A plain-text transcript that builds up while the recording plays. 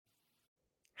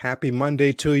Happy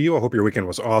Monday to you. I hope your weekend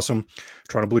was awesome.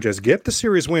 Toronto Blue Jays get the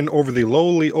series win over the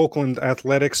lowly Oakland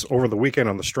Athletics over the weekend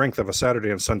on the strength of a Saturday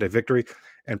and Sunday victory.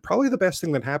 And probably the best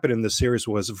thing that happened in this series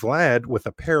was Vlad with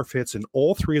a pair of hits in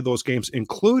all three of those games,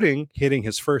 including hitting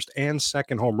his first and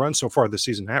second home run so far this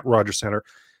season at Rogers Center.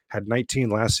 Had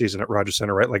 19 last season at Rogers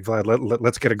Center, right? Like Vlad,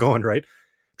 let's get it going, right?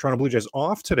 Toronto Blue Jays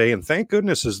off today, and thank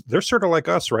goodness they're sort of like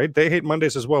us, right? They hate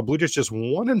Mondays as well. Blue Jays just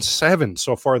 1-7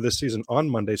 so far this season on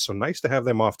Mondays, so nice to have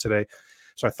them off today.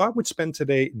 So I thought we'd spend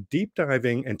today deep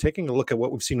diving and taking a look at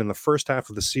what we've seen in the first half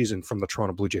of the season from the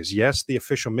Toronto Blue Jays. Yes, the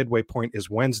official midway point is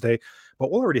Wednesday,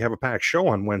 but we'll already have a packed show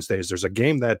on Wednesdays. There's a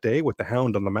game that day with the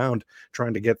Hound on the mound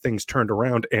trying to get things turned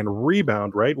around and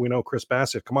rebound, right? We know Chris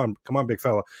Bassett. Come on, big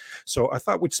fella. So I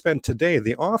thought we'd spend today,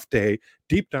 the off day,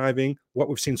 deep diving what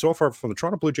we've seen so far from the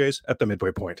Toronto Blue Jays at the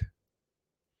midway point.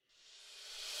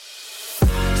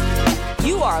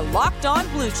 You are Locked On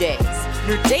Blue Jays,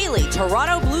 your daily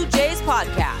Toronto Blue Jays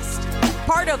podcast.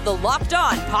 Part of the Locked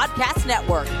On Podcast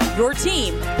Network, your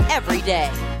team every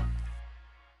day.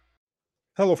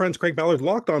 Hello, friends. Craig Ballard,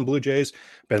 Locked On Blue Jays.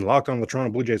 Been locked on the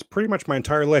Toronto Blue Jays pretty much my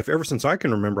entire life, ever since I can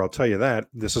remember, I'll tell you that.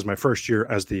 This is my first year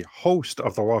as the host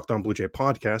of the Locked On Blue Jay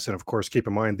podcast. And of course, keep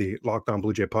in mind the Locked On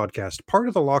Blue Jay podcast, part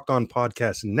of the Locked On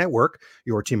Podcast Network,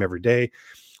 your team every day.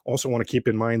 Also want to keep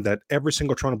in mind that every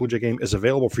single Toronto Blue Jay game is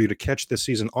available for you to catch this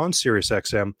season on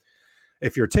SiriusXM.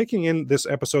 If you're taking in this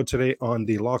episode today on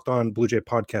the Locked On Blue Jay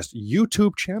podcast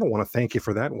YouTube channel, I want to thank you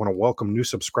for that. I want to welcome new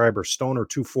subscriber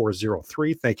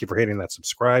Stoner2403. Thank you for hitting that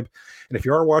subscribe. And if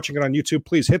you are watching it on YouTube,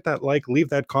 please hit that like, leave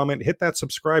that comment, hit that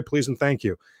subscribe, please, and thank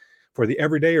you. For the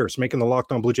everydayers making the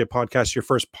Locked On Blue Jay podcast your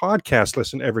first podcast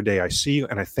listen every day, I see you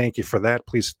and I thank you for that.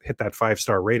 Please hit that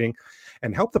 5-star rating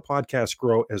and help the podcast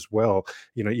grow as well.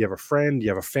 You know, you have a friend, you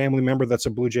have a family member that's a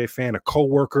Blue Jay fan, a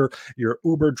coworker, your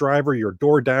Uber driver, your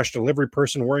DoorDash delivery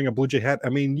person wearing a Blue Jay hat. I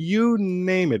mean, you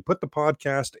name it. Put the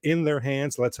podcast in their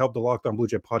hands. Let's help the Locked On Blue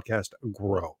Jay podcast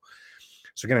grow.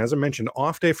 So again, as I mentioned,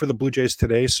 off day for the Blue Jays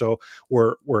today. So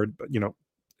we're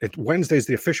Wednesday's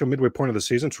the official midway point of the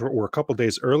season, so we're a couple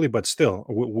days early, but still,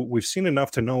 we've seen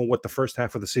enough to know what the first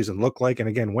half of the season looked like. And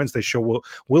again, Wednesday's show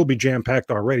will be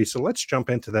jam-packed already. So let's jump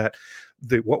into that,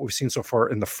 what we've seen so far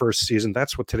in the first season.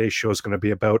 That's what today's show is going to be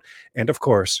about. And of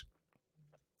course,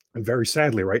 very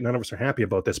sadly, right, none of us are happy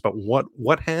about this, but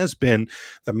what has been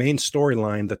the main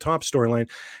storyline, the top storyline,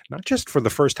 not just for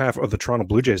the first half of the Toronto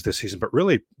Blue Jays this season, but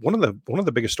really one of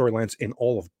the biggest storylines in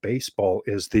all of baseball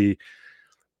is the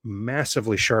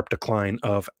massively sharp decline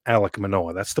of Alek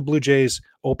Manoah. That's the Blue Jays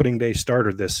opening day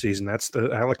starter this season. That's the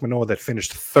Alek Manoah that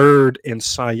finished third in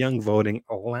Cy Young voting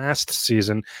last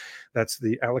season. That's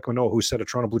the Alek Manoah who set a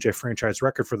Toronto Blue Jay franchise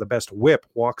record for the best whip,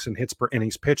 walks, and hits per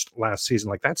innings pitched last season.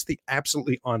 Like, that's the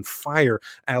absolutely on fire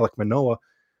Alek Manoah,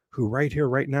 who right here,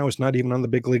 right now, is not even on the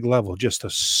big league level. Just a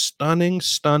stunning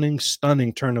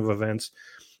turn of events.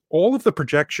 All of the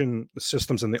projection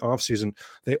systems in the offseason,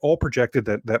 they all projected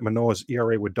that Manoah's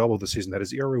ERA would double the season, that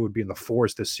his ERA would be in the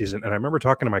 4s this season. And I remember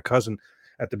talking to my cousin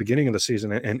at the beginning of the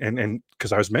season, and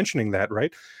because I was mentioning that,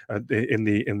 right, in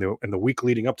the week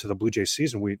leading up to the Blue Jays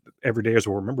season, every day, as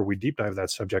we'll remember, we deep dive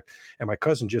that subject. And my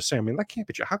cousin just saying, I mean, that can't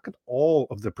be true. How could all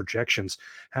of the projections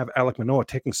have Alek Manoah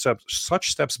taking such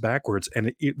steps backwards,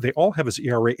 and they all have his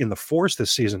ERA in the 4s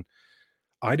this season?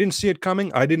 I didn't see it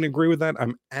coming. I didn't agree with that.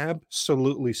 I'm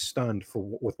absolutely stunned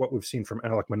with what we've seen from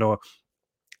Alek Manoah.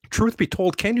 Truth be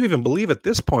told, can you even believe at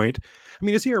this point? I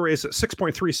mean, his ERA is at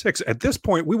 6.36. At this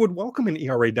point, we would welcome an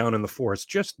ERA down in the 4s.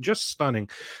 Just stunning.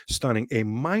 A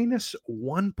minus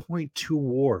 1.2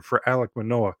 WAR for Alek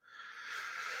Manoah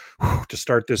to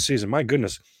start this season. My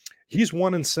goodness. He's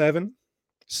 1-7,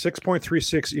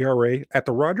 6.36 ERA. At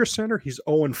the Rogers Center, he's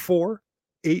 0-4,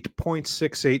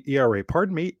 8.68 ERA.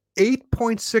 Pardon me.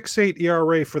 8.68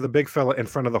 ERA for the big fella in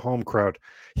front of the home crowd.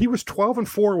 He was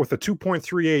 12-4 with a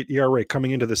 2.38 ERA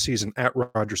coming into the season at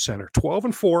Rogers Center.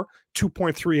 12-4,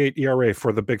 2.38 ERA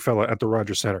for the big fella at the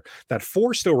Rogers Center. That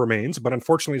 4 still remains, but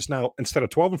unfortunately it's now, instead of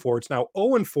 12-4, it's now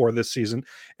 0-4 this season,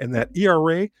 and that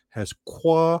ERA has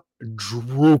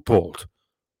quadrupled.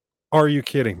 Are you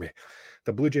kidding me?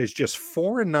 The Blue Jays just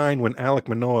 4-9 when Alek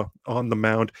Manoah on the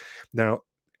mound. Now,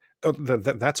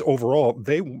 that's overall.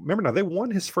 They won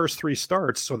his first 3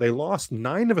 starts, so they lost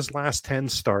 9 of his last 10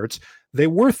 starts. They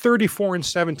were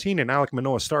 34-17 in Alek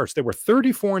Manoah starts. They were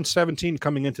 34-17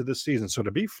 coming into this season. So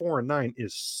to be 4-9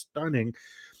 is stunning.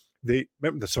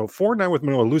 So 4-9 with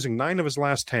Manoah, losing 9 of his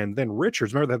last 10. Then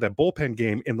Richards, remember that bullpen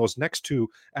game in those next 2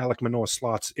 Alek Manoah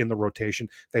slots in the rotation.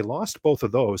 They lost both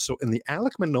of those. So in the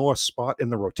Alek Manoah spot in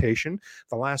the rotation,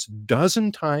 the last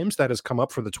dozen times that has come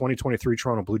up for the 2023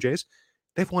 Toronto Blue Jays,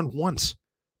 they've won once.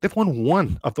 They've won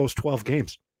 1 of those 12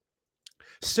 games.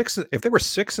 If they were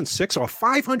 6-6, so a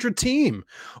 500 team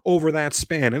over that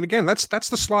span. And again, that's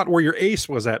the slot where your ace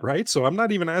was at, right? So I'm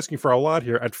not even asking for a lot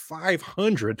here. At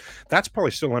 500, that's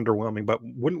probably still underwhelming, but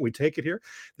wouldn't we take it here?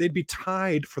 They'd be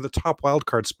tied for the top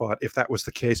wildcard spot if that was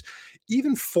the case.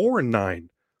 Even 4-9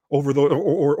 over the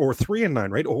or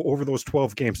 3-9, right? Over those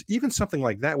 12 games, even something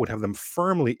like that would have them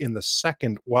firmly in the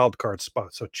second wildcard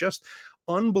spot. So just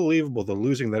unbelievable the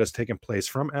losing that has taken place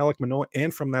from Alek Manoah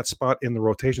and from that spot in the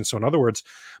rotation. So in other words,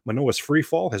 Manoah's free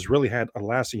fall has really had a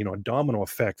lasting, a domino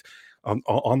effect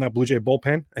on that Blue Jay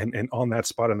bullpen and on that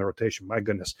spot in the rotation. My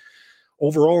goodness.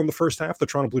 Overall in the first half, the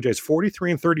Toronto Blue Jays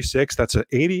 43-36. That's an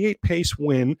 88 pace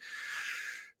win.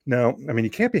 Now, I mean,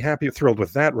 you can't be thrilled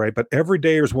with that, right? But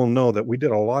everydayers will know that we did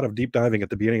a lot of deep diving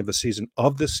at the beginning of the season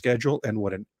of this schedule and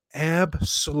what an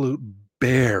absolute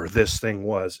bear this thing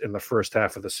was in the first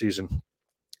half of the season.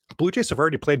 Blue Jays have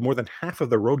already played more than half of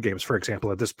the road games, for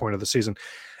example, at this point of the season.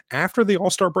 After the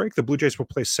All-Star break, the Blue Jays will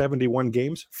play 71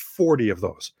 games, 40 of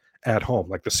those at home.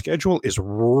 Like the schedule is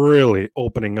really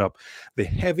opening up. The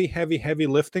heavy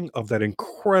lifting of that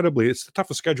it's the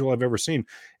toughest schedule I've ever seen.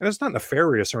 And it's not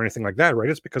nefarious or anything like that, right?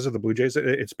 It's because of the Blue Jays.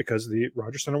 It's because the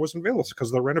Rogers Center wasn't available. It's because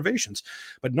of the renovations.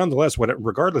 But nonetheless,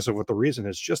 regardless of what the reason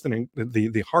is, just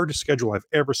the hardest schedule I've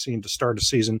ever seen to start a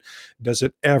season. Does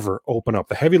it ever open up?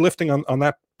 The heavy lifting on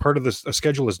that part of the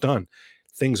schedule is done.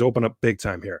 Things open up big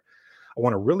time here. I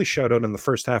want to really shout out in the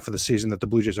first half of the season that the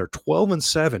Blue Jays are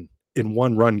 12-7 in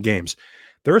one-run games.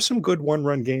 There are some good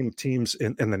one-run game teams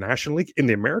in the National League. In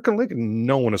the American League,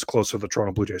 no one is close to the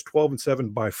Toronto Blue Jays.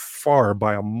 12-7 by far,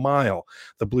 by a mile.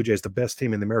 The Blue Jays, the best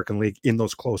team in the American League in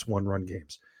those close one-run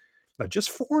games. Now,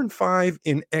 just 4-5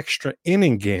 in extra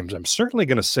inning games. I'm certainly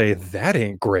going to say that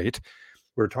ain't great.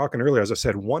 We were talking earlier, as I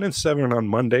said, 1-7 on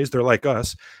Mondays. They're like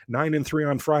us. 9-3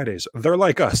 on Fridays. They're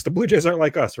like us. The Blue Jays aren't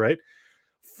like us, right?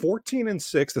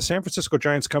 14-6. The San Francisco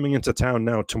Giants coming into town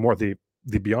now tomorrow. The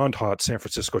beyond hot San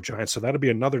Francisco Giants. So that'll be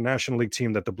another National League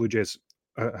team that the Blue Jays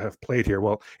have played here.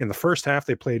 Well, in the first half,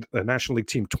 they played the National League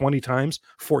team 20 times,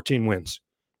 14 wins.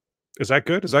 Is that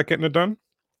good? Is that getting it done?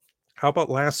 How about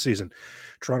last season?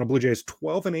 Toronto Blue Jays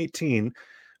 12-18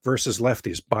 versus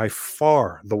lefties. By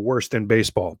far the worst in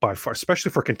baseball. By far,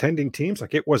 especially for contending teams.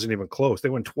 Like it wasn't even close. They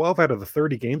won 12 out of the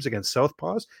 30 games against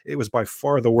Southpaws. It was by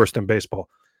far the worst in baseball.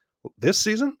 This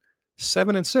season,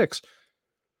 7-6.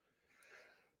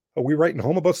 Are we writing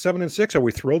home about 7-6? Are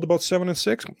we thrilled about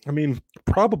 7-6? I mean,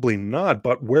 probably not,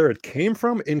 but where it came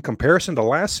from in comparison to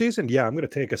last season, yeah, I'm going to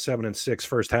take a 7-6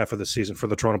 first half of the season for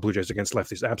the Toronto Blue Jays against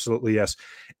lefties. Absolutely, yes.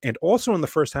 And also in the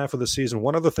first half of the season,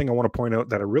 one other thing I want to point out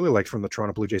that I really liked from the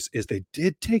Toronto Blue Jays is they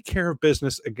did take care of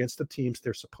business against the teams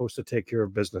they're supposed to take care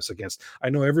of business against. I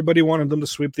know everybody wanted them to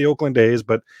sweep the Oakland A's,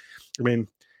 but I mean,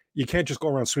 you can't just go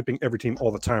around sweeping every team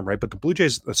all the time, right? But the Blue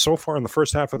Jays, so far in the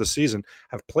first half of the season,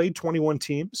 have played 21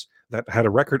 teams that had a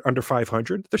record under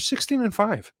 500. They're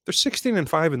 16-5. They're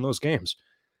 16-5 in those games.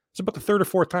 It's about the third or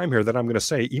fourth time here that I'm going to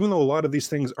say, even though a lot of these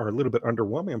things are a little bit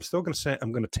underwhelming, I'm still going to say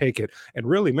I'm going to take it. And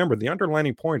really remember, the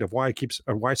underlining point of why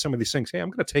some of these things, hey, I'm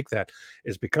going to take that,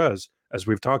 is because, as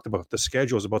we've talked about, the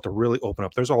schedule is about to really open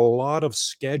up. There's a lot of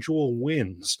schedule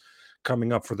wins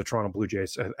coming up for the Toronto Blue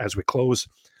Jays as we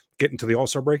get into the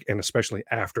All-Star break, and especially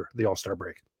after the All-Star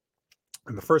break.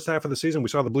 In the first half of the season, we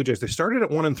saw the Blue Jays. They started at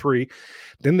 1-3,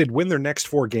 then they'd win their next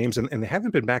 4 games, and they haven't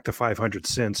been back to 500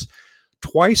 since.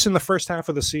 Twice in the first half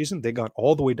of the season, they got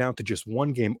all the way down to just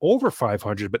one game over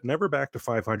 500, but never back to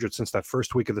 500 since that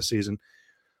first week of the season.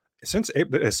 Since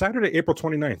Saturday, April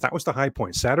 29th, that was the high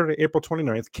point. Saturday, April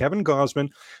 29th, Kevin Gausman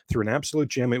threw an absolute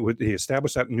gem. He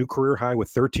established that new career high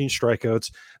with 13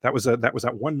 strikeouts. That was that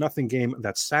 1-0 game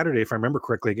that Saturday, if I remember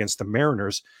correctly, against the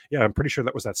Mariners. Yeah, I'm pretty sure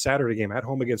that was that Saturday game at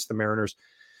home against the Mariners.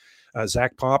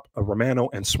 Zach Pop, Romano,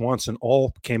 and Swanson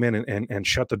all came in and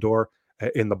shut the door.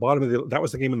 In the bottom of that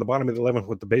was the game in the bottom of the 11th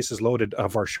with the bases loaded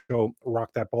of our show.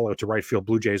 Rocked that ball out to right field.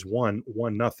 Blue Jays won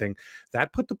 1-0.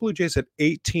 That put the Blue Jays at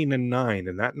 18-9,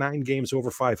 and that 9 games over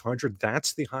 500.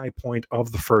 That's the high point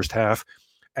of the first half.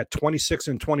 At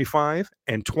 26-25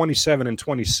 and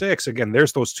 27-26. Again,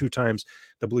 there's those 2 times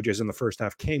the Blue Jays in the first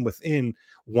half came within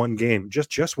one game,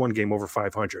 just one game over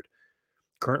 500.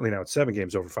 Currently now it's 7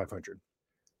 games over 500.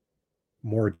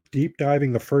 More deep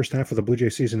diving the first half of the Blue Jay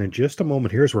season in just a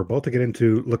moment here, as we're about to get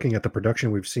into looking at the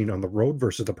production we've seen on the road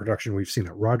versus the production we've seen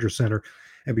at Rogers Center.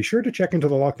 And be sure to check into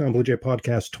the Locked On Blue Jay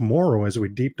podcast tomorrow as we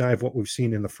deep dive what we've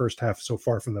seen in the first half so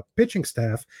far from the pitching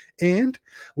staff. And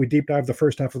we deep dive the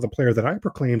first half of the player that I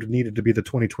proclaimed needed to be the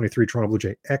 2023 Toronto Blue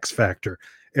Jay X Factor.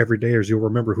 Every day, as you'll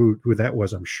remember who that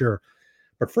was, I'm sure.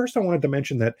 But first, I wanted to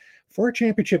mention that for a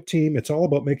championship team, it's all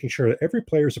about making sure that every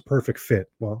player is a perfect fit.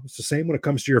 Well, it's the same when it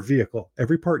comes to your vehicle.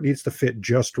 Every part needs to fit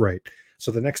just right.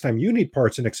 So the next time you need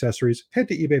parts and accessories, head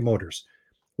to eBay Motors.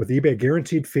 With eBay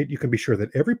Guaranteed Fit, you can be sure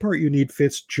that every part you need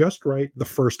fits just right the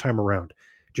first time around.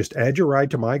 Just add your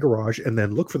ride to My Garage and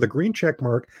then look for the green check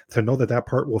mark to know that that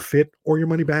part will fit or your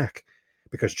money back.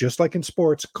 Because just like in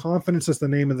sports, confidence is the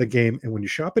name of the game. And when you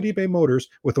shop at eBay Motors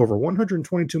with over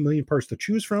 122 million parts to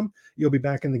choose from, you'll be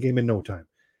back in the game in no time.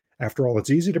 After all, it's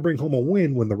easy to bring home a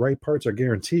win when the right parts are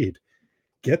guaranteed.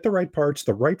 Get the right parts,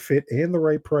 the right fit, and the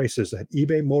right prices at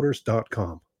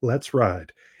ebaymotors.com. Let's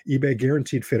ride. eBay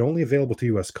Guaranteed Fit only available to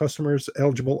U.S. customers.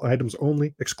 Eligible items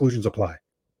only. Exclusions apply.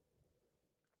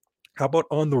 How about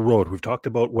on the road? We've talked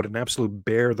about what an absolute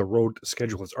bear the road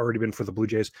schedule has already been for the Blue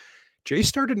Jays. Jays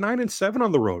started 9-7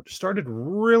 on the road. Started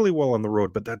really well on the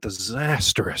road, but that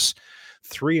disastrous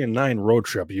 3-9 road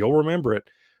trip. You'll remember it.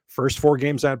 First 4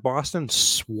 games at Boston,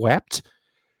 swept.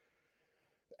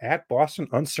 At Boston,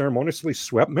 unceremoniously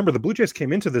swept. Remember, the Blue Jays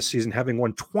came into this season having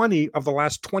won 20 of the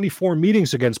last 24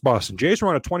 meetings against Boston. Jays were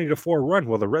on a 20-4 run.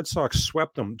 Well, the Red Sox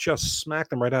swept them, just smacked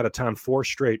them right out of town 4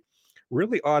 straight.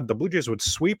 Really odd. The Blue Jays would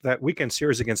sweep that weekend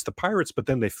series against the Pirates, but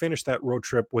then they finished that road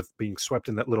trip with being swept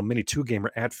in that little mini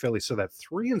 2-gamer at Philly. So that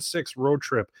 3-6 road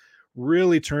trip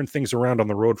really turned things around on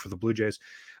the road for the Blue Jays.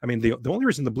 I mean, the only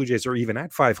reason the Blue Jays are even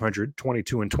at 500,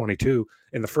 22-22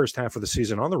 in the first half of the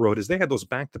season on the road is they had those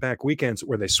back-to-back weekends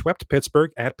where they swept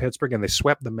Pittsburgh at Pittsburgh and they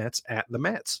swept the Mets at the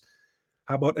Mets.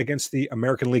 How about against the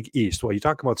American League East? Well, you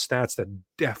talk about stats that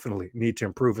definitely need to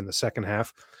improve in the second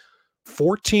half.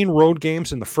 14 road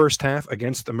games in the first half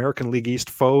against American League East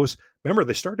foes. Remember,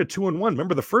 they started 2-1.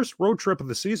 Remember, the first road trip of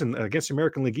the season against the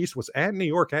American League East was at New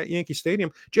York at Yankee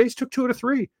Stadium. Jays took 2 out of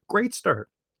 3. Great start.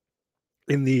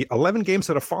 In the 11 games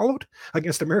that have followed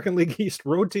against American League East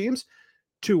road teams,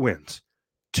 2 wins.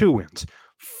 2 wins.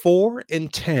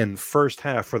 4-10 first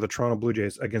half for the Toronto Blue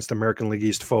Jays against American League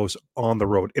East foes on the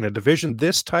road. In a division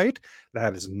this tight,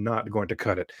 that is not going to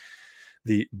cut it.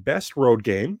 The best road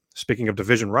game, speaking of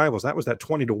division rivals, that was that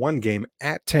 20-1 game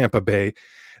at Tampa Bay.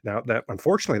 Now, that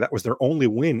unfortunately, that was their only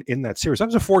win in that series. That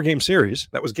was a 4-game series.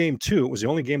 That was game 2. It was the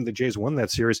only game the Jays won that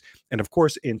series. And of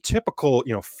course, in typical,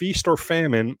 feast or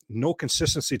famine, no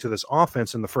consistency to this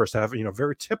offense in the first half.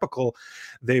 Very typical.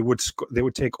 They would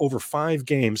take over 5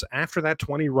 games after that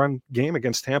 20-run game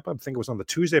against Tampa. I think it was on the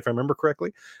Tuesday, if I remember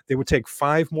correctly. They would take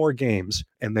 5 more games,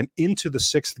 and then into the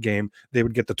 6th game, they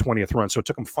would get the 20th run. So it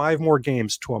took them 5 more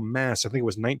games to amass. I think it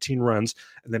was 19 runs,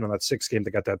 and then on that 6th game, they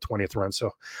got that 20th run.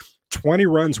 So 20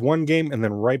 runs one game, and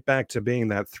then right back to being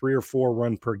that 3 or 4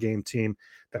 run per game team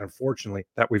that unfortunately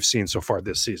that we've seen so far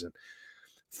this season.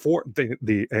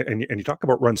 And you talk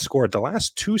about runs scored. The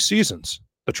last 2 seasons,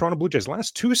 the Toronto Blue Jays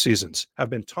last 2 seasons have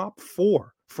been top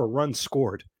 4 for runs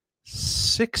scored.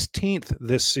 16th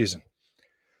this season.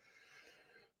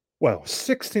 Well,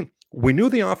 16th. We knew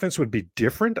the offense would be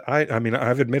different. I mean,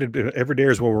 I've admitted every day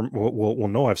as we'll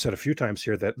know. I've said a few times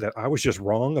here that I was just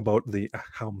wrong about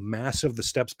how massive the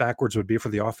steps backwards would be for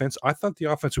the offense. I thought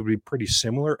the offense would be pretty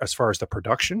similar as far as the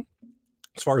production,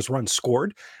 as far as runs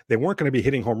scored. They weren't going to be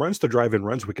hitting home runs to drive in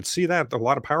runs. We could see that. A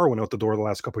lot of power went out the door the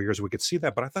last couple of years. We could see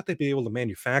that, but I thought they'd be able to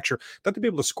manufacture, thought they'd be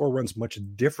able to score runs much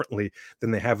differently than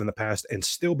they have in the past and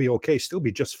still be okay, still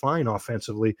be just fine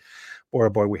offensively. Boy, oh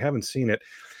boy, we haven't seen it.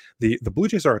 The Blue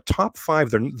Jays are a top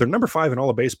 5. They're number 5 in all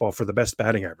of baseball for the best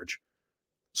batting average.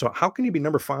 So how can you be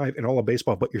number 5 in all of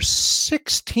baseball, but you're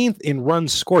 16th in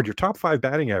runs scored? Your top 5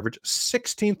 batting average,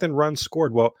 16th in runs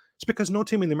scored. Well, it's because no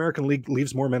team in the American League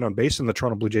leaves more men on base than the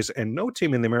Toronto Blue Jays, and no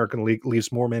team in the American League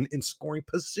leaves more men in scoring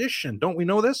position. Don't we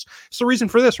know this? It's the reason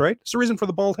for this, right? It's the reason for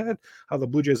the bald head, how the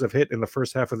Blue Jays have hit in the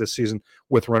first half of this season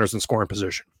with runners in scoring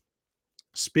position.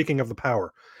 Speaking of the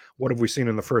power, what have we seen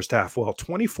in the first half? Well,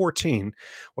 2014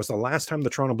 was the last time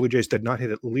the Toronto Blue Jays did not hit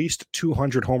at least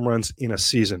 200 home runs in a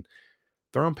season.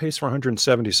 They're on pace for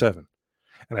 177.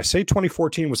 And I say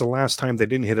 2014 was the last time they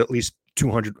didn't hit at least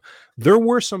 200. There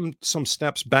were some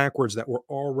steps backwards that were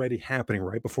already happening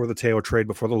right before the Teo trade,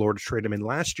 before the Lourdes trade. I mean,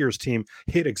 last year's team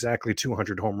hit exactly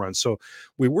 200 home runs. So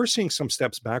we were seeing some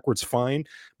steps backwards, fine.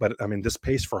 But, I mean, this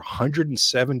pace for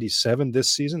 177 this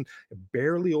season,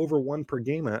 barely over 1 per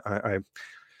game,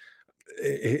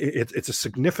 it's a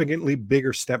significantly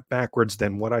bigger step backwards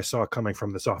than what I saw coming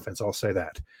from this offense. I'll say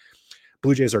that.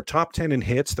 Blue Jays are top 10 in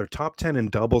hits. They're top 10 in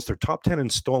doubles. They're top 10 in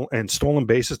stolen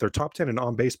bases. They're top 10 in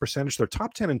on-base percentage. They're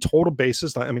top 10 in total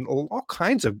bases. I mean, all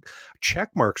kinds of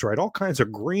check marks, right? All kinds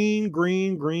of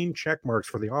green check marks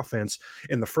for the offense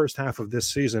in the first half of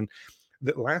this season.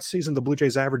 Last season, the Blue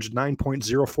Jays averaged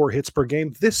 9.04 hits per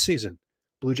game. This season,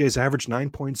 Blue Jays average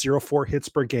 9.04 hits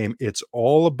per game. It's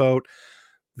all about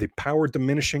the power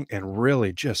diminishing and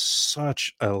really just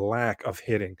such a lack of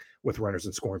hitting with runners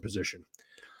in scoring position.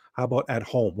 How about at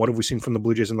home? What have we seen from the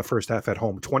Blue Jays in the first half at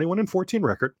home? 21-14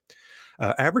 record.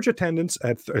 Average attendance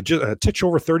at a titch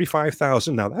over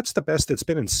 35,000. Now that's the best it's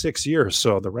been in 6 years.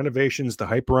 So the renovations, the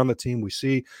hype around the team, we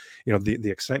see, the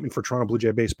excitement for Toronto Blue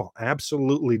Jay baseball,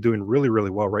 absolutely doing really,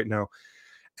 really well right now.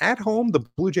 At home, the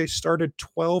Blue Jays started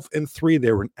 12-3.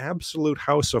 They were an absolute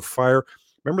house of fire.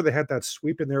 Remember, they had that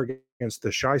sweep in there against the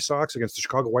against the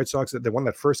Chicago White Sox. They won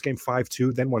that first game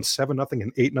 5-2, then won 7-0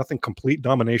 and 8-0, complete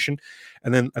domination.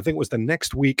 And then I think it was the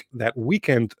next week, that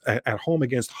weekend at home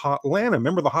against Hotlanta.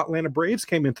 Remember, the Hotlanta Braves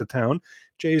came into town.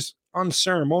 Jays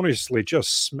unceremoniously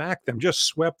just smacked them, just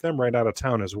swept them right out of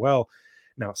town as well.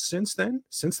 Now, since then,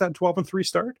 since that 12-3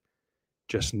 start,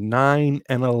 just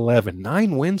 9-11,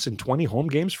 9 wins in 20 home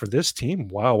games for this team.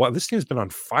 Wow. This team's been on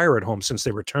fire at home since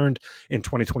they returned in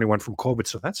 2021 from COVID.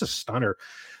 So that's a stunner.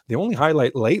 The only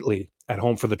highlight lately at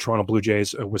home for the Toronto Blue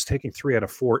Jays was taking 3 out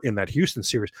of 4 in that Houston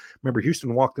series. Remember,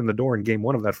 Houston walked in the door in game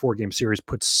 1 of that 4-game series,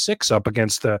 put 6 up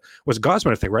against, was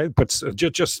Gosman, I think, right? Puts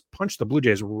just punched the Blue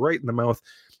Jays right in the mouth,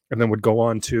 and then would go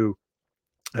on to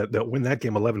they'll win that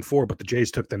game 11-4, but the Jays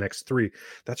took the next 3.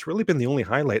 That's really been the only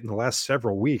highlight in the last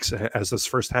several weeks as this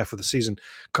first half of the season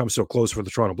comes to a close for the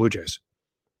Toronto Blue Jays.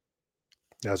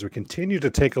 As we continue to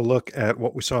take a look at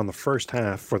what we saw in the first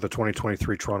half for the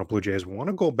 2023 Toronto Blue Jays, I want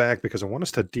to go back because I want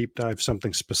us to deep dive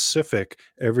something specific.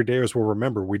 Every day, as we'll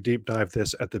remember, we deep dive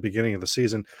this at the beginning of the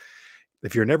season.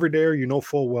 If you're an everydayer, you know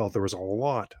full well there was a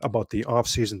lot about the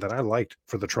offseason that I liked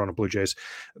for the Toronto Blue Jays.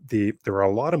 There are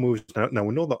a lot of moves. Now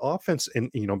we know the offense, in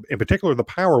particular, the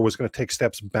power was going to take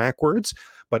steps backwards,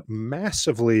 but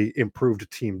massively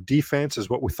improved team defense is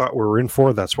what we thought we were in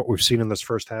for. That's what we've seen in this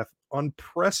first half.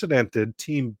 Unprecedented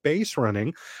team base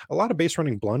running. A lot of base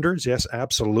running blunders, yes,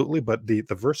 absolutely, but the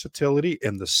versatility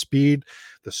and the speed,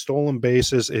 the stolen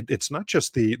bases, it's not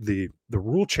just the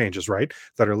rule changes, right,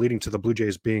 that are leading to the Blue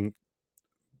Jays being,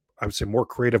 I would say, more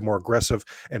creative, more aggressive,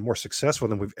 and more successful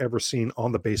than we've ever seen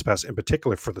on the base pass, in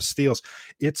particular for the steals.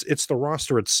 It's the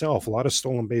roster itself. A lot of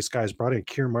stolen base guys brought in.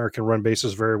 Kiermaier can run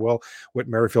bases very well. Whit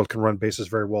Merrifield can run bases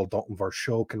very well. Dalton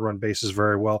Varsho can run bases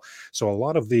very well. So a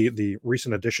lot of the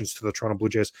recent additions to the Toronto Blue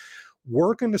Jays,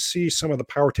 we're going to see some of the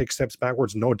power take steps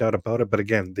backwards, no doubt about it. But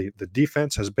again, the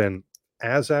defense has been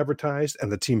as advertised,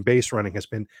 and the team base running has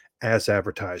been as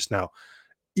advertised. Now,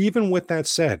 even with that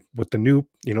said, with the new,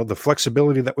 the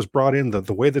flexibility that was brought in,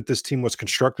 the way that this team was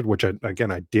constructed, which I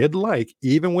did like,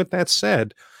 even with that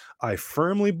said, I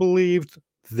firmly believed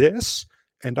this,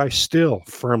 and I still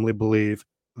firmly believe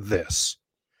this.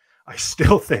 I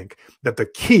still think that the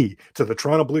key to the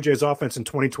Toronto Blue Jays offense in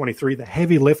 2023, the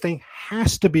heavy lifting,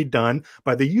 has to be done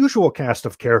by the usual cast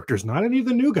of characters, not any of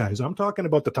the new guys. I'm talking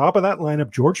about the top of that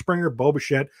lineup: George Springer, Bo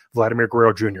Bichette, Vladimir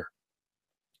Guerrero Jr.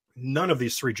 None of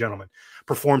these 3 gentlemen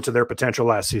performed to their potential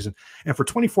last season. And for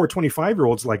 24,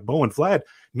 25-year-olds like Bo and Vlad,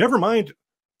 never mind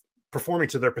performing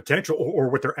to their potential or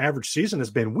what their average season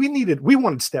has been, we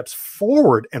wanted steps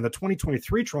forward, and the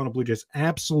 2023 Toronto Blue Jays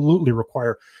absolutely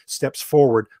require steps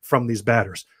forward from these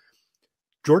batters.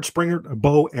 George Springer,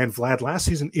 Bo, and Vlad last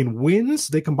season, in wins,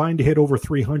 they combined to hit over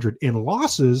 300. In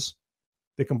losses,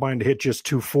 they combined to hit just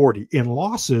 240. In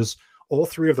losses, all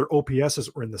 3 of their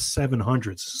OPSs were in the 700s.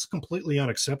 This is completely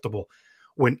unacceptable.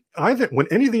 When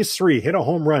any of these 3 hit a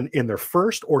home run in their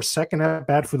first or second at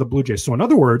bat for the Blue Jays. So in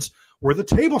other words, we're the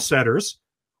table setters,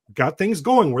 got things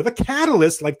going. We're the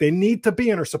catalysts like they need to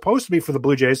be and are supposed to be for the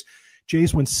Blue Jays.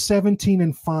 Jays went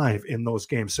 17-5 in those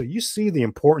games. So you see the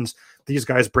importance these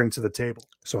guys bring to the table.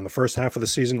 So in the first half of the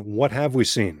season, what have we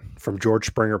seen from George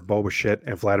Springer, Bo Bichette,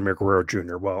 and Vladimir Guerrero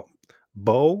Jr.? Well,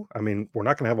 Bo, we're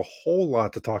not going to have a whole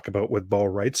lot to talk about with Bo,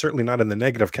 right? Certainly not in the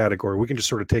negative category. We can just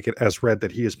sort of take it as read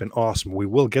that he has been awesome. We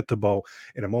will get to Bo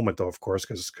in a moment, though, of course,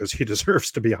 because he deserves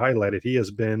to be highlighted. He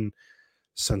has been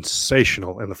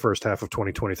sensational in the first half of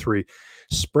 2023.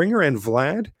 Springer and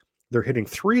Vlad, they're hitting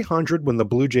 300 when the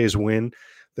Blue Jays win.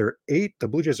 The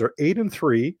Blue Jays are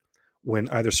 8-3 when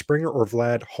either Springer or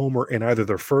Vlad homer in either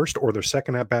their first or their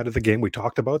second at bat of the game. We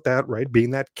talked about that, right? Being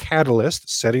that catalyst,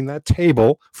 setting that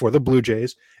table for the Blue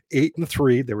Jays.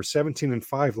 8-3. They were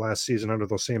 17-5 last season under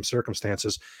those same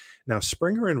circumstances. Now,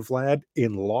 Springer and Vlad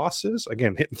in losses,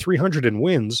 again, hitting 300 in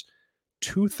wins,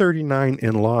 239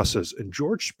 in losses. And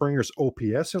George Springer's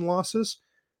OPS in losses,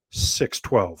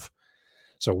 612.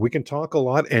 So we can talk a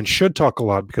lot and should talk a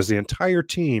lot because the entire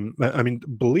team, I mean,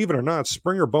 believe it or not,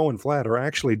 Springer, Bo, and Vlad are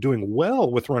actually doing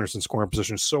well with runners in scoring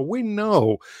position. So we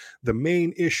know the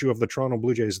main issue of the Toronto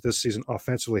Blue Jays this season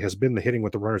offensively has been the hitting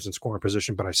with the runners in scoring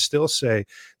position. But I still say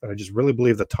that I just really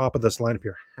believe the top of this lineup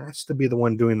here has to be the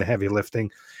one doing the heavy lifting.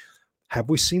 Have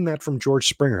we seen that from George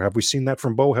Springer? Have we seen that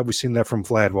from Bo? Have we seen that from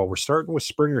Vlad? Well, we're starting with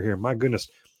Springer here. My goodness,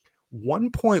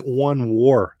 1.1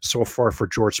 WAR so far for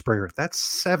George Springer. That's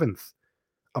seventh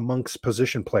amongst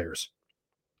position players.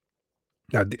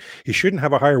 Now, he shouldn't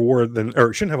have a higher WAR than,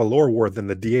 or shouldn't have a lower WAR than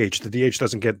the DH. The DH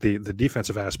doesn't get the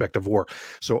defensive aspect of WAR.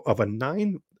 So of a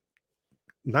nine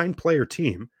player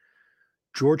team,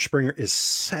 George Springer is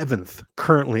seventh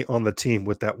currently on the team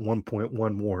with that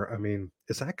 1.1 WAR. I mean,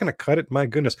 is that going to cut it? My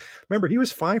goodness. Remember, he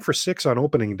was 5 for 6 on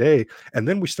opening day, and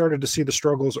then we started to see the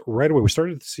struggles right away. We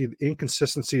started to see the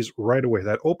inconsistencies right away.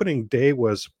 That opening day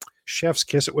was chef's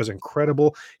kiss. It was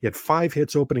incredible. He had 5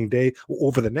 hits opening day.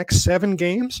 Over the next 7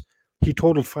 games, he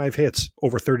totaled 5 hits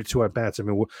over 32 at-bats. I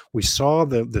mean, we saw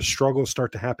the struggles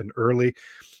start to happen early.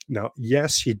 Now,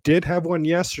 yes, he did have one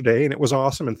yesterday, and it was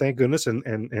awesome, and thank goodness.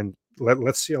 And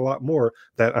let's see a lot more.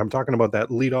 That I'm talking about that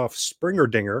leadoff Springer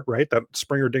dinger, right? That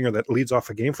Springer dinger that leads off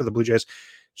a game for the Blue Jays.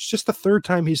 It's just the 3rd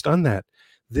time he's done that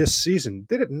this season.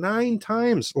 Did it 9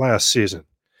 times last season.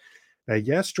 Now,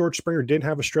 yes, George Springer did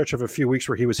have a stretch of a few weeks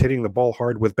where he was hitting the ball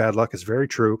hard with bad luck. It's very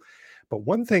true. But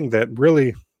one thing that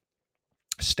really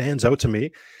stands out to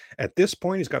me, at this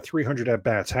point, he's got 300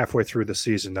 at-bats halfway through the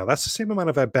season. Now, that's the same amount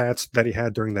of at-bats that he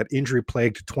had during that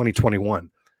injury-plagued 2021.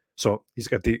 So he's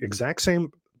got the exact same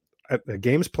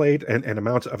games played and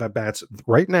amount of at-bats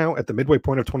right now at the midway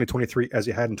point of 2023 as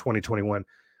he had in 2021.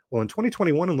 Well, in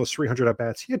 2021, in those 300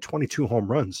 at-bats, he had 22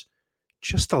 home runs.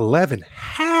 Just 11,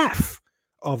 half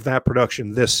of that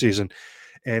production this season.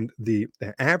 And the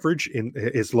average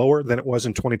is lower than it was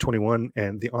in 2021,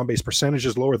 and the on-base percentage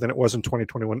is lower than it was in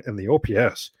 2021, and the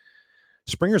OPS.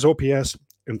 Springer's OPS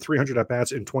in 300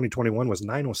 at-bats in 2021 was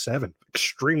 907.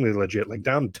 Extremely legit, like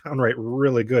downright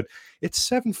really good. It's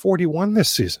 741 this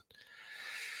season.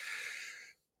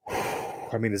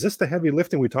 I mean, is this the heavy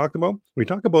lifting we talked about? We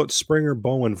talk about Springer,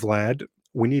 Bo, and Vlad.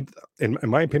 We need, in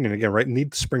my opinion, again, right,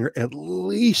 need Springer at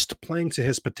least playing to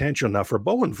his potential. Now, for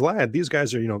Bo and Vlad, these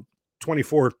guys are,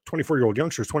 24-year-old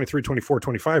youngsters, 23, 24,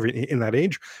 25 in that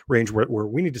age range where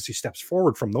we need to see steps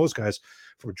forward from those guys.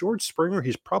 For George Springer,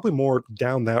 he's probably more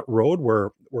down that road where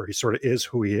he sort of is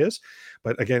who he is.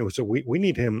 But again, so we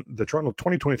need him. The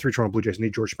 2023 Toronto Blue Jays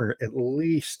need George Springer at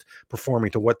least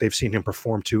performing to what they've seen him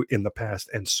perform to in the past.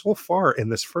 And so far in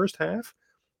this first half,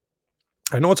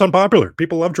 I know it's unpopular.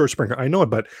 People love George Springer. I know it,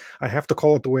 but I have to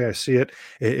call it the way I see it.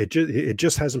 It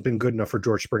just hasn't been good enough for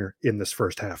George Springer in this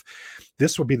first half.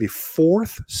 This will be the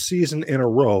 4th season in a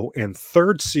row and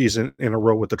 3rd season in a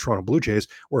row with the Toronto Blue Jays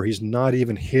where he's not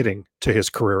even hitting to his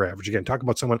career average. Again, talk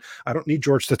about someone, I don't need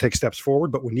George to take steps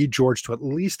forward, but we need George to at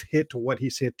least hit to what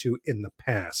he's hit to in the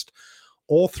past.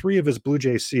 All 3 of his Blue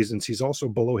Jays seasons, he's also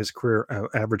below his career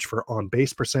average for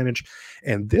on-base percentage.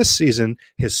 And this season,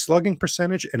 his slugging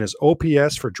percentage and his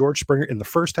OPS for George Springer in the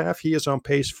first half, he is on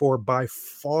pace for by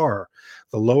far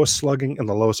the lowest slugging and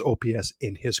the lowest OPS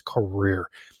in his career.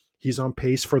 He's on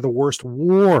pace for the worst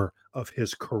WAR of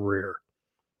his career.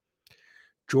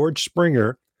 George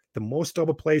Springer, the most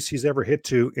double plays he's ever hit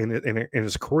to in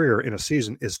his career in a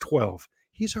season is 12.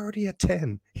 He's already at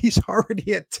 10. He's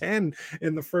already at 10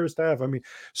 in the first half. I mean,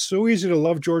 so easy to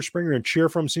love George Springer and cheer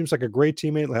for him. Seems like a great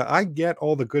teammate. I get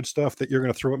all the good stuff that you're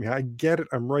going to throw at me. I get it.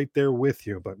 I'm right there with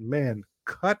you. But man,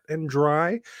 cut and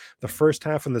dry. The first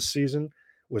half of the season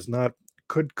was not,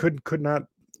 could not,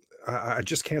 I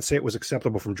just can't say it was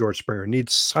acceptable from George Springer.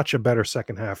 Needs such a better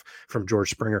second half from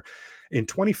George Springer. In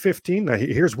 2015, now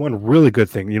here's one really good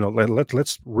thing.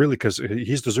 Let's really, because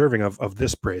he's deserving of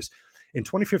this praise. In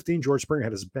 2015, George Springer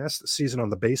had his best season on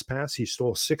the base pass. He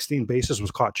stole 16 bases, was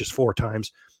caught just 4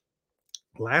 times.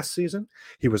 Last season,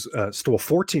 he stole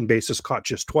 14 bases, caught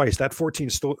just twice. That 14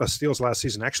 steals last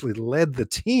season actually led the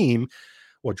team.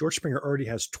 Well, George Springer already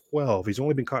has 12. He's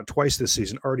only been caught twice this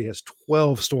season, already has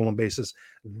 12 stolen bases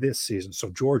this season. So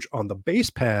George on the base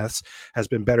paths has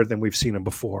been better than we've seen him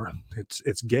before.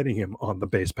 It's getting him on the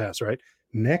base paths, right?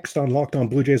 Next on Locked On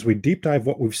Blue Jays, we deep dive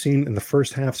what we've seen in the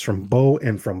first halves from Bo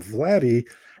and from Vladdy.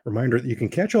 Reminder that you can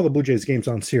catch all the Blue Jays games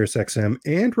on SiriusXM.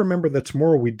 And remember that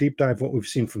tomorrow we deep dive what we've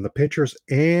seen from the pitchers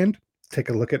and take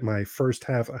a look at my first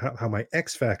half, how my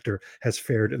X factor has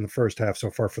fared in the first half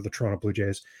so far for the Toronto Blue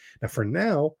Jays. Now, for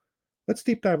now, let's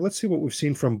deep dive. Let's see what we've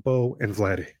seen from Bo and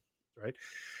Vladdy, right?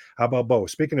 How about Bo?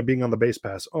 Speaking of being on the base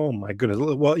pass, oh my goodness.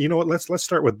 Well, you know what? Let's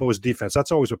start with Bo's defense.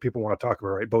 That's always what people want to talk about,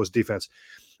 right? Bo's defense.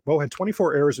 Bo had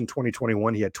 24 errors in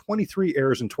 2021. He had 23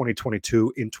 errors in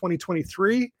 2022. In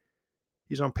 2023,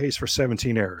 he's on pace for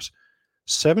 17 errors.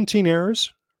 17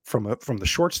 errors from the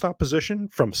shortstop position,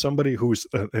 from somebody who's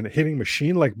a hitting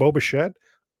machine like Bo Bichette.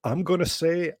 I'm going to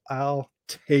say I'll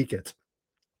take it.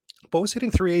 Bo's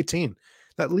hitting 318.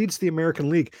 That leads the American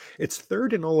League. It's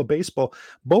third in all of baseball.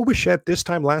 Bo Bichette this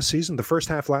time last season, the first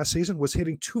half last season, was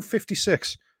hitting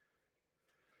 256.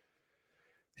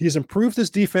 He's improved his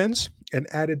defense and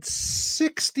added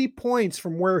 60 points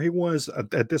from where he was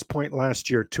at this point last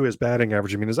year to his batting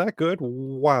average. I mean, is that good?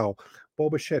 Wow. Bo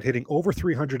Bichette hitting over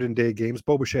 300 in day games.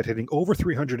 Bo Bichette hitting over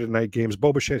 300 in night games.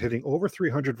 Bo Bichette hitting over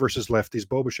 300 versus lefties.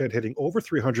 Bo Bichette hitting over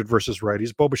 300 versus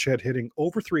righties. Bo Bichette hitting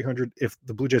over 300 if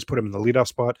the Blue Jays put him in the leadoff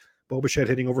spot. Bo Bichette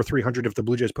hitting over 300 if the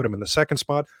Blue Jays put him in the second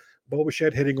spot. Bo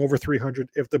Bichette hitting over 300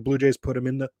 if the Blue Jays put him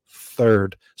in the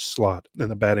third slot in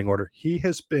the batting order. He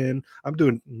has been,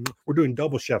 we're doing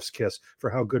double chef's kiss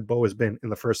for how good Bo has been in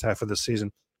the first half of the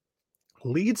season.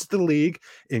 Leads the league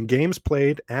in games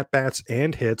played, at-bats,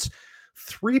 and hits.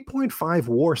 3.5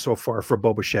 WAR so far for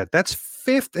Bo Bichette. That's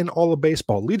fifth in all of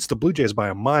baseball. Leads the Blue Jays by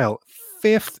a mile.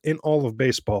 Fifth in all of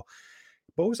baseball.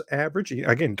 Bo's average,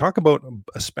 again, talk about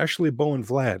especially Bo and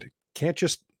Vlad. Can't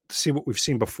just see what we've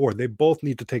seen before. They both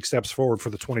need to take steps forward for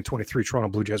the 2023 Toronto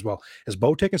Blue Jays. Well, has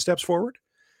Bo taken steps forward?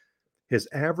 His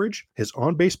average, his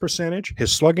on-base percentage,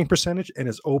 his slugging percentage, and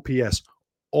his OPS,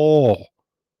 all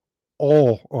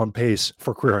on pace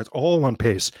for career heights, all on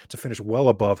pace to finish well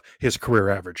above his career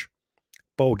average.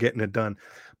 Bo getting it done.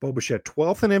 Bo Bichette,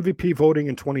 12th in MVP voting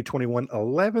in 2021,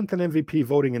 11th in MVP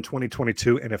voting in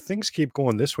 2022. And if things keep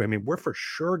going this way, I mean, we're for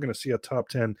sure going to see a top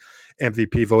 10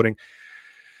 MVP voting.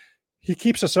 He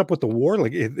keeps us up with the WAR.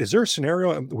 Like, is there a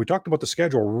scenario? We talked about the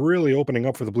schedule really opening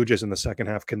up for the Blue Jays in the second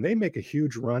half. Can they make a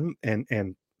huge run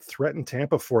and threaten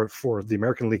Tampa for the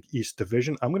American League East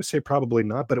division? I'm going to say probably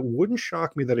not, but it wouldn't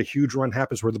shock me that a huge run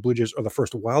happens where the Blue Jays are the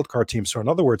first wild card team. So in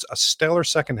other words, a stellar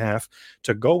second half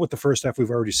to go with the first half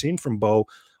we've already seen from Bo.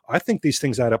 I think these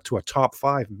things add up to a top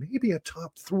 5, maybe a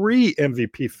top 3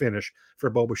 MVP finish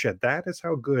for Bo Bichette. That is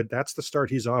how good. That's the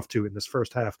start he's off to in this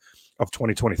first half of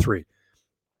 2023.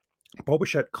 Bo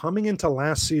Bichette, coming into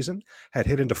last season, had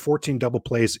hit into 14 double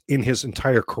plays in his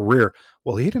entire career.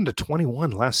 Well, he hit into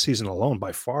 21 last season alone,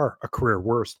 by far a career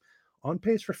worst. On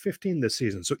pace for 15 this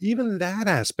season. So even that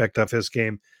aspect of his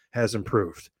game has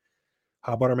improved.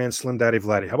 How about our man Slim Daddy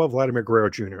Vladdy? How about Vladimir Guerrero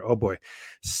Jr.? Oh boy,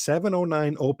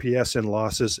 709 OPS in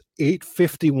losses,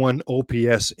 851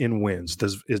 OPS in wins.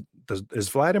 Is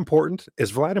Vlad important?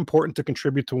 Is Vlad important to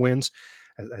contribute to wins?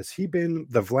 Has he been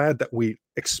the Vlad that we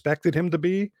expected him to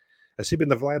be? Has he been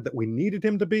the Vlad that we needed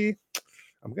him to be?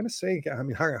 I'm going to say, I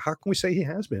mean, how can we say he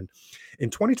has been? In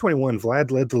 2021,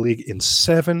 Vlad led the league in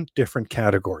 7 different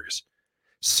categories.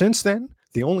 Since then,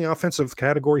 the only offensive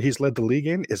category he's led the league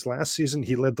in is last season.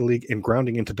 He led the league in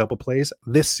grounding into double plays.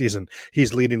 This season,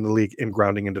 he's leading the league in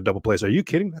grounding into double plays. Are you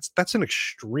kidding? That's an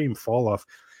extreme fall off.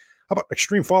 How about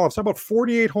extreme fall offs? How about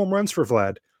 48 home runs for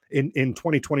Vlad in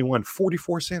 2021?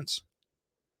 44 since.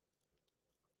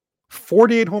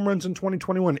 48 home runs in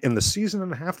 2021. In the season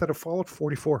and a half that have followed,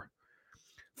 44.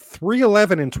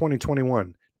 311 in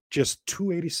 2021. Just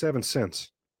 287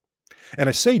 since. And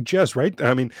I say just, right?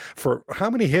 I mean, for how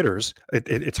many hitters,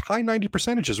 it's high 90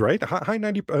 percentages, right? High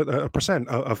 90%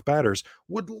 of batters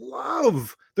would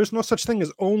love. There's no such thing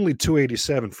as only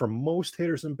 287 for most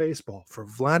hitters in baseball. For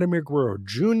Vladimir Guerrero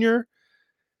Jr.,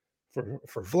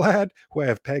 for Vlad, who I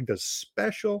have pegged as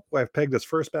special, who I have pegged as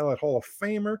first ballot Hall of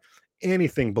Famer,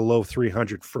 anything below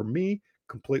 300 for me,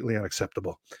 completely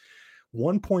unacceptable.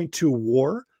 1.2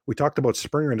 WAR. We talked about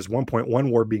Springer and his 1.1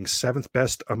 WAR being 7th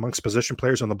best amongst position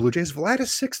players on the Blue Jays. Vlad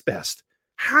is 6th best.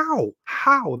 How?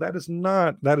 That is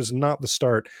not the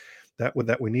start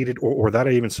that we needed or that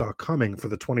I even saw coming for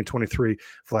the 2023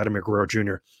 Vladimir Guerrero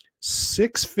Jr.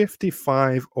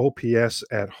 655 OPS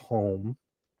at home.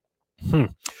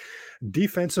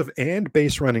 Defensive and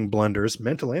base running blunders,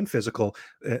 mental and physical,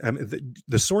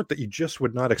 the sort that you just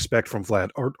would not expect from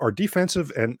Vlad. Are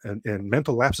defensive and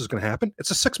mental lapses going to happen? It's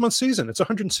a 6-month season. It's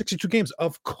 162 games.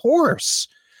 Of course.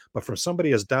 But from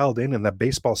somebody as dialed in and that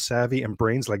baseball savvy and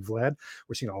brains like Vlad,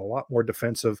 we're seeing a lot more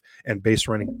defensive and base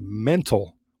running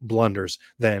mental blunders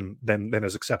than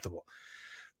is acceptable.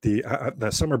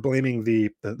 Some are blaming the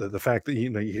fact that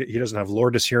he doesn't have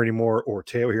Lourdes here anymore or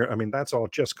Teo here. I mean, that's all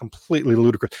just completely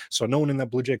ludicrous. So no one in that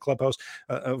Blue Jay clubhouse,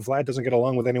 Vlad doesn't get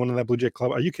along with anyone in that Blue Jay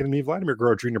club. Are you kidding me? Vladimir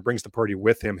Guerrero Jr. brings the party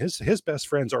with him. His best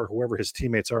friends are whoever his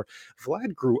teammates are.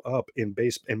 Vlad grew up in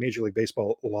Major League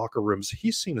Baseball locker rooms.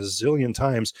 He's seen a zillion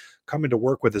times coming to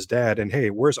work with his dad. And hey,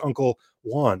 where's Uncle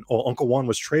Juan. Oh, Uncle Juan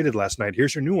was traded last night.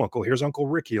 Here's your new uncle. Here's Uncle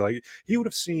Ricky. Like, he would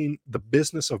have seen the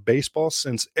business of baseball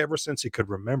ever since he could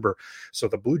remember. So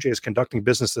the Blue Jays conducting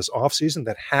business this offseason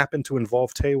that happened to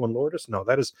involve Teo and Lourdes, no,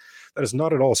 that is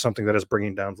not at all something that is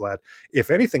bringing down Vlad.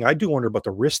 If anything, I do wonder about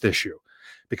the wrist issue,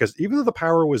 because even though the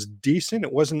power was decent,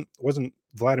 it wasn't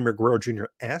Vladimir Guerrero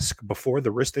Jr.-esque before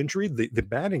the wrist injury. The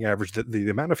batting average, the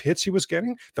amount of hits he was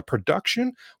getting, the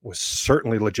production was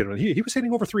certainly legitimate. He was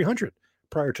hitting over 300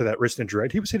 prior to that wrist injury,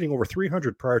 right? He was hitting over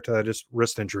 300 prior to that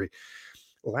wrist injury.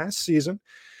 Last season,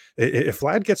 if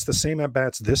Vlad gets the same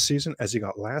at-bats this season as he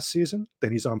got last season,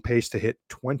 then he's on pace to hit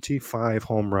 25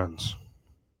 home runs.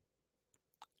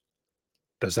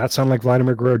 Does that sound like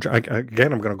Vladimir Guerrero?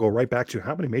 Again, I'm going to go right back to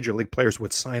how many major league players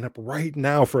would sign up right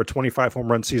now for a 25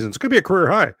 home run season. It's going to be a career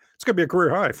high. It's going to be a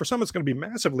career high. For some, it's going to be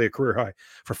massively a career high.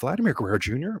 For Vladimir Guerrero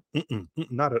Jr.,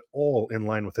 not at all in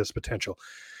line with his potential.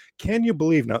 Can you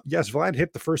believe now? Yes, Vlad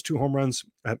hit the first 2 home runs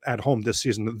at home this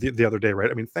season the other day, right?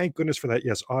 I mean, thank goodness for that.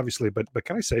 Yes, obviously. But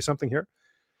can I say something here?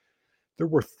 There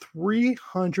were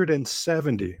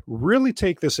 370. Really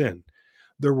take this in.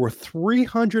 There were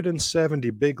 370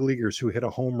 big leaguers who hit a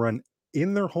home run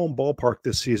in their home ballpark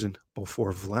this season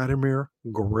before Vladimir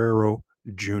Guerrero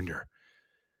Jr.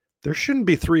 There shouldn't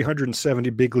be 370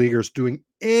 big leaguers doing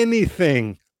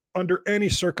anything under any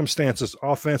circumstances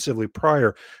offensively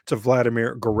prior to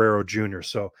Vladimir Guerrero Jr.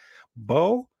 So,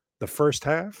 Bo, the first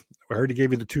half, I already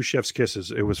gave you the 2 chef's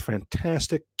kisses. It was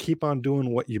fantastic. Keep on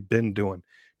doing what you've been doing.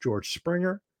 George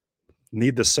Springer,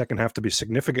 need the second half to be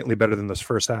significantly better than this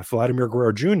first half. Vladimir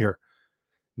Guerrero Jr.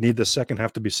 need the second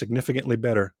half to be significantly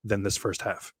better than this first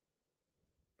half.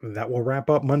 That will wrap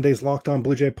up Monday's Locked On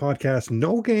Blue Jay podcast.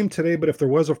 No game today, but if there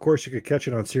was, of course, you could catch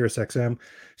it on SiriusXM.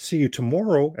 See you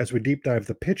tomorrow as we deep dive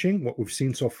the pitching, what we've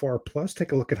seen so far, plus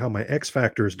take a look at how my X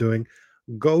Factor is doing.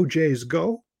 Go Jays,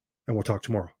 go, and we'll talk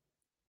tomorrow.